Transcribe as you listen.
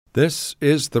This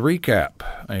is The Recap,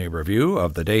 a review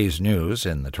of the day's news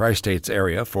in the Tri-States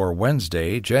area for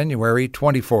Wednesday, January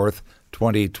 24th,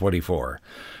 2024.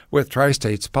 With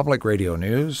Tri-States Public Radio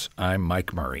News, I'm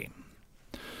Mike Murray.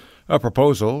 A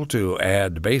proposal to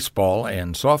add baseball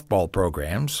and softball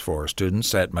programs for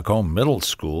students at Macomb Middle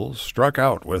School struck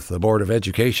out with the Board of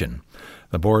Education.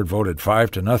 The board voted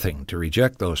 5-0 to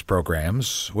reject those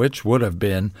programs, which would have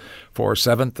been for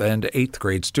 7th and 8th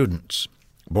grade students.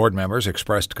 Board members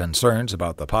expressed concerns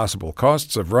about the possible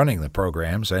costs of running the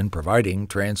programs and providing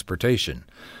transportation.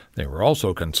 They were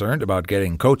also concerned about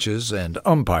getting coaches and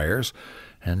umpires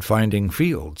and finding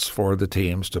fields for the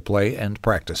teams to play and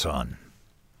practice on.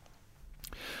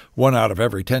 1 out of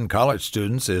every 10 college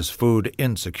students is food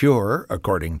insecure,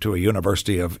 according to a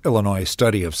University of Illinois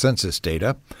study of census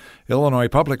data. Illinois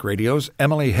Public Radio's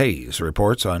Emily Hayes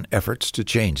reports on efforts to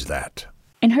change that.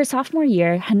 In her sophomore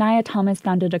year, Hanaya Thomas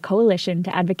founded a coalition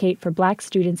to advocate for Black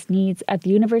students' needs at the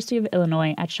University of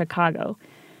Illinois at Chicago.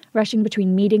 Rushing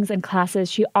between meetings and classes,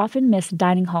 she often missed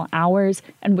dining hall hours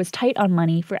and was tight on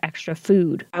money for extra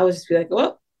food. I would just be like,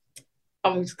 well,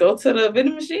 I'm going to just go to the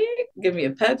vending machine, give me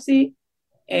a Pepsi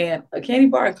and a candy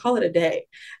bar and call it a day.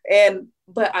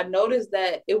 But I noticed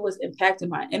that it was impacting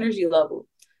my energy level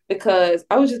because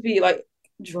I would just be like,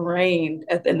 drained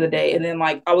at the end of the day, and then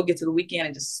I would get to the weekend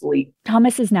and just sleep.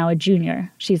 Thomas is now a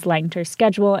junior. She's lightened her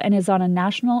schedule and is on a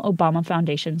National Obama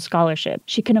Foundation scholarship.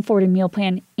 She can afford a meal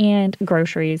plan and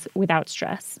groceries without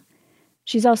stress.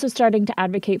 She's also starting to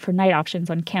advocate for night options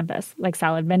on campus, like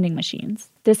salad vending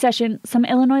machines. This session, some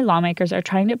Illinois lawmakers are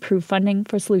trying to approve funding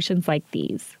for solutions like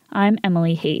these. I'm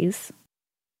Emily Hayes.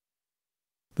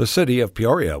 The city of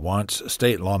Peoria wants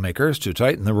state lawmakers to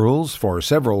tighten the rules for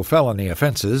several felony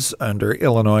offenses under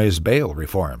Illinois' bail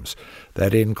reforms.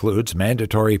 That includes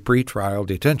mandatory pretrial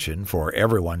detention for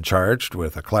everyone charged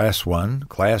with a Class 1,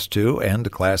 Class 2, and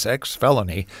Class X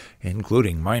felony,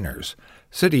 including minors.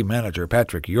 City Manager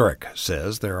Patrick Urick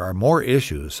says there are more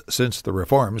issues since the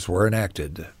reforms were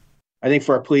enacted. I think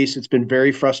for our police, it's been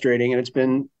very frustrating, and it's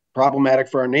been problematic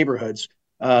for our neighborhoods.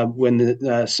 When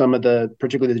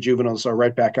particularly the juveniles, are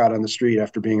right back out on the street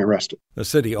after being arrested. The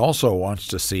city also wants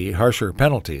to see harsher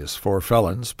penalties for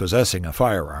felons possessing a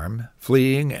firearm,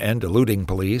 fleeing and eluding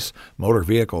police, motor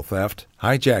vehicle theft,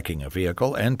 hijacking a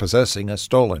vehicle, and possessing a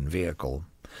stolen vehicle.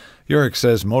 Urick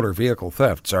says motor vehicle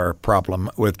thefts are a problem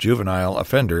with juvenile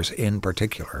offenders in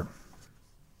particular.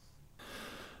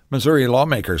 Missouri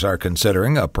lawmakers are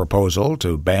considering a proposal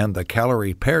to ban the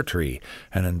Callery pear tree,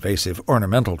 an invasive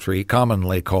ornamental tree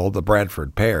commonly called the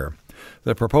Bradford pear.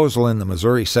 The proposal in the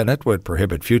Missouri Senate would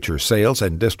prohibit future sales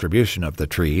and distribution of the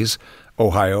trees.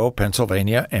 Ohio,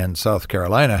 Pennsylvania, and South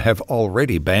Carolina have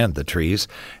already banned the trees,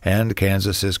 and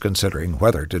Kansas is considering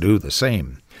whether to do the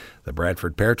same. The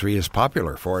Bradford pear tree is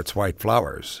popular for its white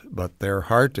flowers, but they're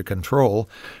hard to control,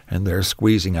 and they're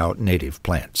squeezing out native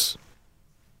plants.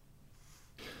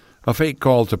 A fake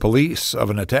call to police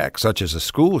of an attack such as a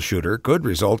school shooter could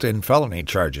result in felony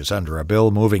charges under a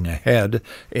bill moving ahead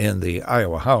in the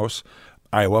Iowa House.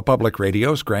 Iowa Public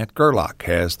Radio's Grant Gerlach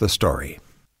has the story.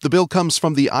 The bill comes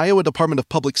from the Iowa Department of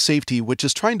Public Safety, which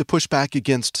is trying to push back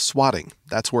against swatting.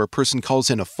 That's where a person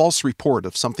calls in a false report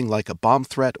of something like a bomb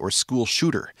threat or school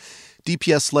shooter.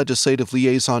 DPS Legislative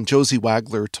Liaison Josie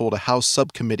Wagler told a House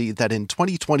subcommittee that in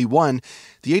 2021,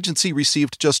 the agency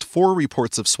received just 4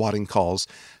 reports of swatting calls.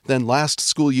 Then last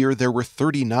school year, there were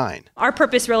 39. Our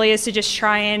purpose really is to just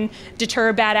try and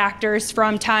deter bad actors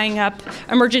from tying up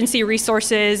emergency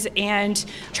resources and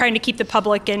trying to keep the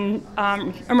public and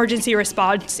emergency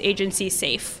response agencies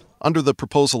safe. Under the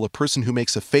proposal, a person who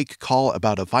makes a fake call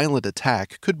about a violent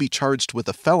attack could be charged with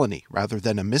a felony rather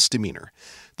than a misdemeanor.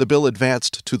 The bill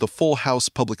advanced to the full House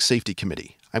Public Safety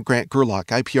Committee. I'm Grant Gerlach,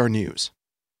 IPR News.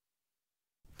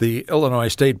 The Illinois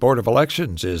State Board of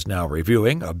Elections is now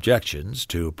reviewing objections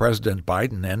to President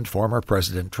Biden and former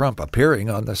President Trump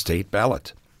appearing on the state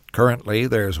ballot. Currently,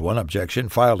 there's one objection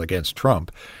filed against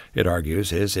Trump. It argues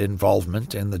his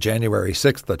involvement in the January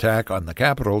 6th attack on the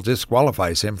Capitol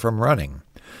disqualifies him from running.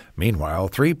 Meanwhile,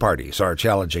 3 parties are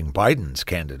challenging Biden's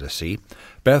candidacy.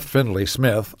 Beth Findley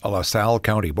Smith, a LaSalle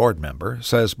County board member,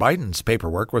 says Biden's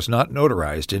paperwork was not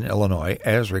notarized in Illinois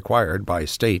as required by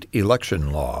state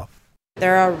election law.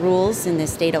 There are rules in the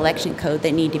state election code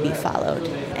that need to be followed,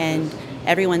 and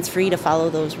everyone's free to follow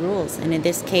those rules. And in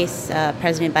this case,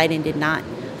 President Biden did not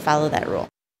follow that rule.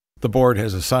 The board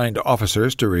has assigned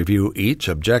officers to review each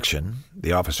objection.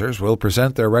 The officers will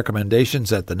present their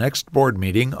recommendations at the next board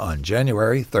meeting on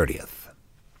January 30th.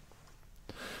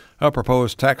 A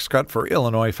proposed tax cut for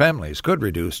Illinois families could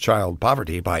reduce child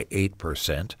poverty by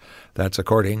 8%. That's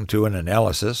according to an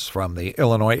analysis from the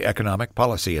Illinois Economic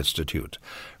Policy Institute.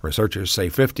 Researchers say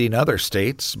 15 other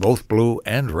states, both blue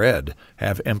and red,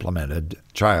 have implemented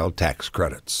child tax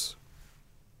credits.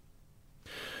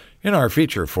 In our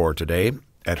feature for today,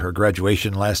 at her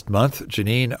graduation last month,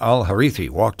 Jeanine Al-Harithi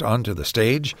walked onto the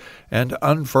stage and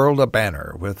unfurled a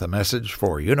banner with a message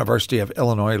for University of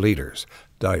Illinois leaders: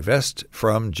 divest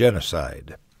from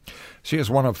genocide. She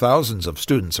is one of thousands of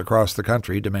students across the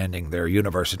country demanding their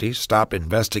universities stop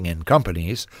investing in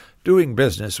companies doing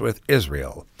business with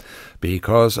Israel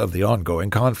because of the ongoing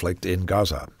conflict in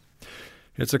Gaza.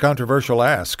 It's a controversial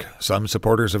ask. Some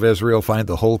supporters of Israel find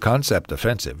the whole concept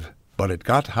offensive, but it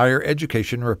got higher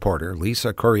education reporter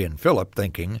Lisa Kurian-Phillip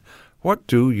thinking, what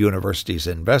do universities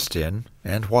invest in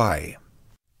and why?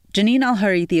 Jeanine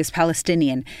Al-Harithi is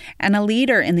Palestinian and a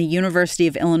leader in the University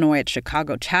of Illinois at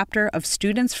Chicago chapter of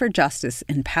Students for Justice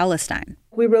in Palestine.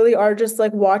 We really are just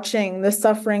watching the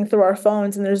suffering through our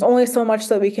phones, and there's only so much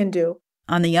that we can do.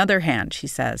 On the other hand, she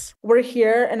says, we're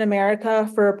here in America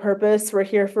for a purpose. We're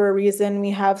here for a reason.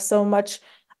 We have so much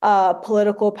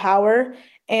political power,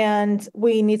 and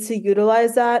we need to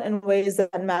utilize that in ways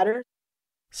that matter.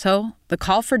 So, the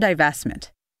call for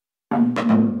divestment.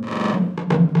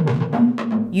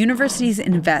 Universities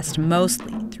invest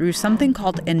mostly through something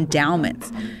called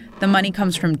endowments. The money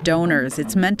comes from donors.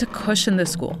 It's meant to cushion the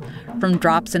school from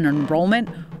drops in enrollment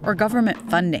or government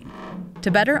funding.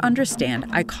 To better understand,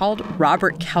 I called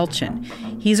Robert Kelchin.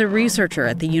 He's a researcher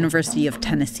at the University of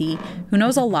Tennessee who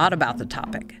knows a lot about the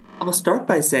topic. I'll start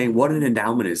by saying what an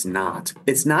endowment is not.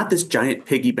 It's not this giant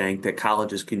piggy bank that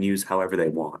colleges can use however they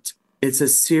want. It's a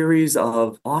series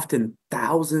of often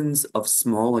thousands of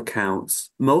small accounts,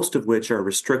 most of which are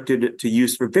restricted to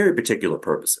use for very particular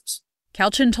purposes.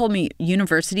 Kelchin told me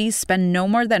universities spend no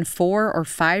more than 4 or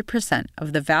 5%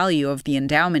 of the value of the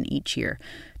endowment each year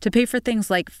to pay for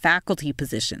things like faculty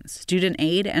positions, student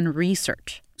aid, and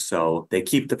research. So they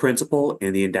keep the principal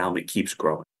and the endowment keeps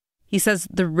growing. He says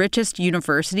the richest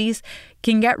universities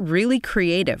can get really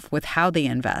creative with how they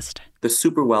invest. The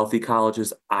super wealthy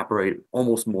colleges operate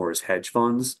almost more as hedge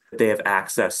funds. They have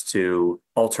access to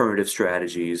alternative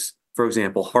strategies. For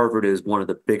example, Harvard is one of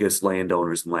the biggest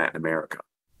landowners in Latin America.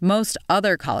 Most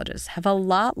other colleges have a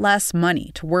lot less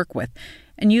money to work with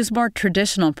and use more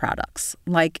traditional products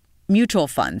like mutual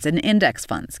funds and index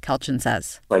funds, Kelchin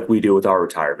says. Like we do with our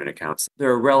retirement accounts. There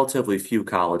are relatively few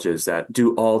colleges that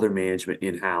do all their management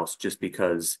in-house just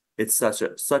because it's such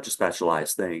a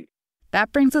specialized thing.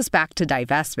 That brings us back to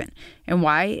divestment and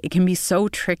why it can be so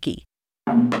tricky.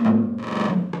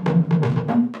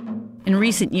 In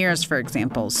recent years, for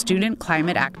example, student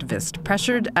climate activists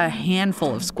pressured a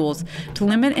handful of schools to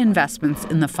limit investments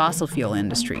in the fossil fuel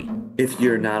industry. If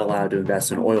you're not allowed to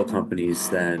invest in oil companies,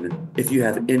 then if you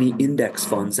have any index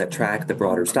funds that track the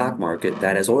broader stock market,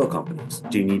 that is oil companies.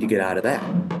 Do you need to get out of that?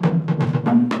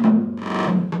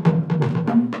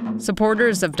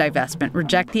 Supporters of divestment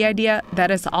reject the idea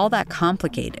that it's all that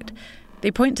complicated.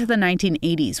 They point to the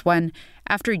 1980s when,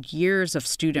 after years of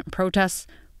student protests,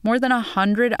 more than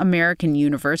 100 American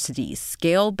universities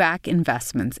scaled back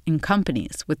investments in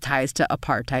companies with ties to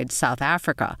apartheid South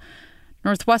Africa.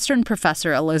 Northwestern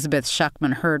professor Elizabeth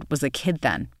Schuckman-Hurd was a kid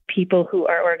then. People who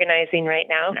are organizing right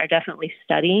now are definitely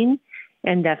studying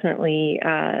and definitely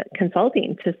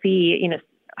consulting to see,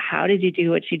 how did you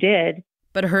do what you did?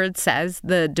 But Hurd says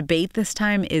the debate this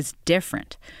time is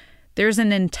different. There's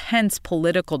an intense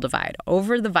political divide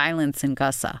over the violence in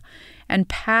Gaza and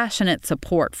passionate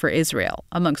support for Israel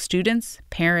among students,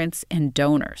 parents, and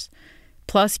donors.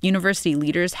 Plus, university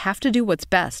leaders have to do what's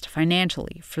best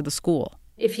financially for the school.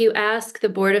 If you ask the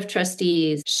Board of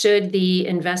Trustees, should the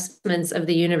investments of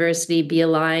the university be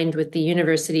aligned with the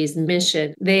university's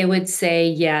mission, they would say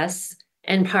yes.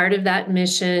 And part of that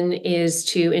mission is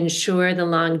to ensure the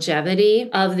longevity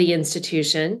of the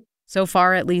institution. So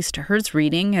far, at least, Hurd's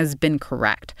reading has been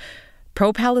correct.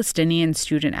 Pro-Palestinian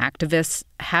student activists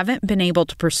haven't been able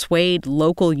to persuade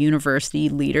local university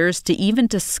leaders to even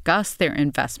discuss their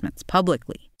investments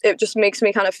publicly. It just makes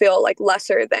me kind of feel like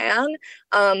lesser than,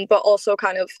 but also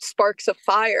kind of sparks a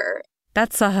fire.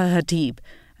 That's Saha Hatib,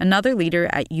 another leader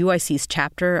at UIC's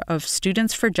chapter of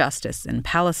Students for Justice in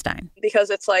Palestine. Because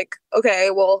it's like, okay,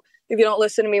 well, if you don't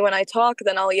listen to me when I talk,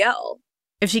 then I'll yell.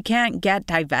 If she can't get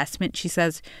divestment, she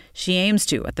says, she aims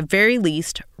to, at the very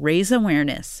least, raise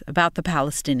awareness about the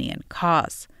Palestinian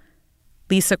cause.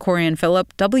 Lisa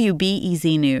Kurian-Phillip,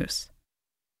 WBEZ News.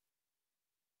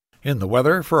 In the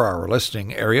weather for our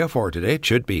listening area for today, it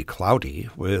should be cloudy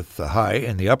with a high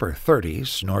in the upper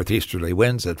 30s, northeasterly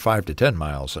winds at 5 to 10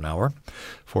 miles an hour.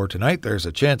 For tonight, there's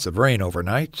a chance of rain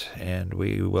overnight, and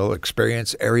we will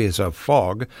experience areas of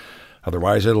fog.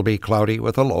 Otherwise, it'll be cloudy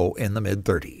with a low in the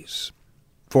mid-30s.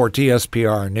 For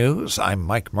TSPR News, I'm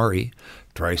Mike Murray.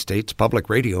 Tri-States Public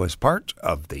Radio is part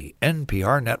of the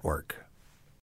NPR network.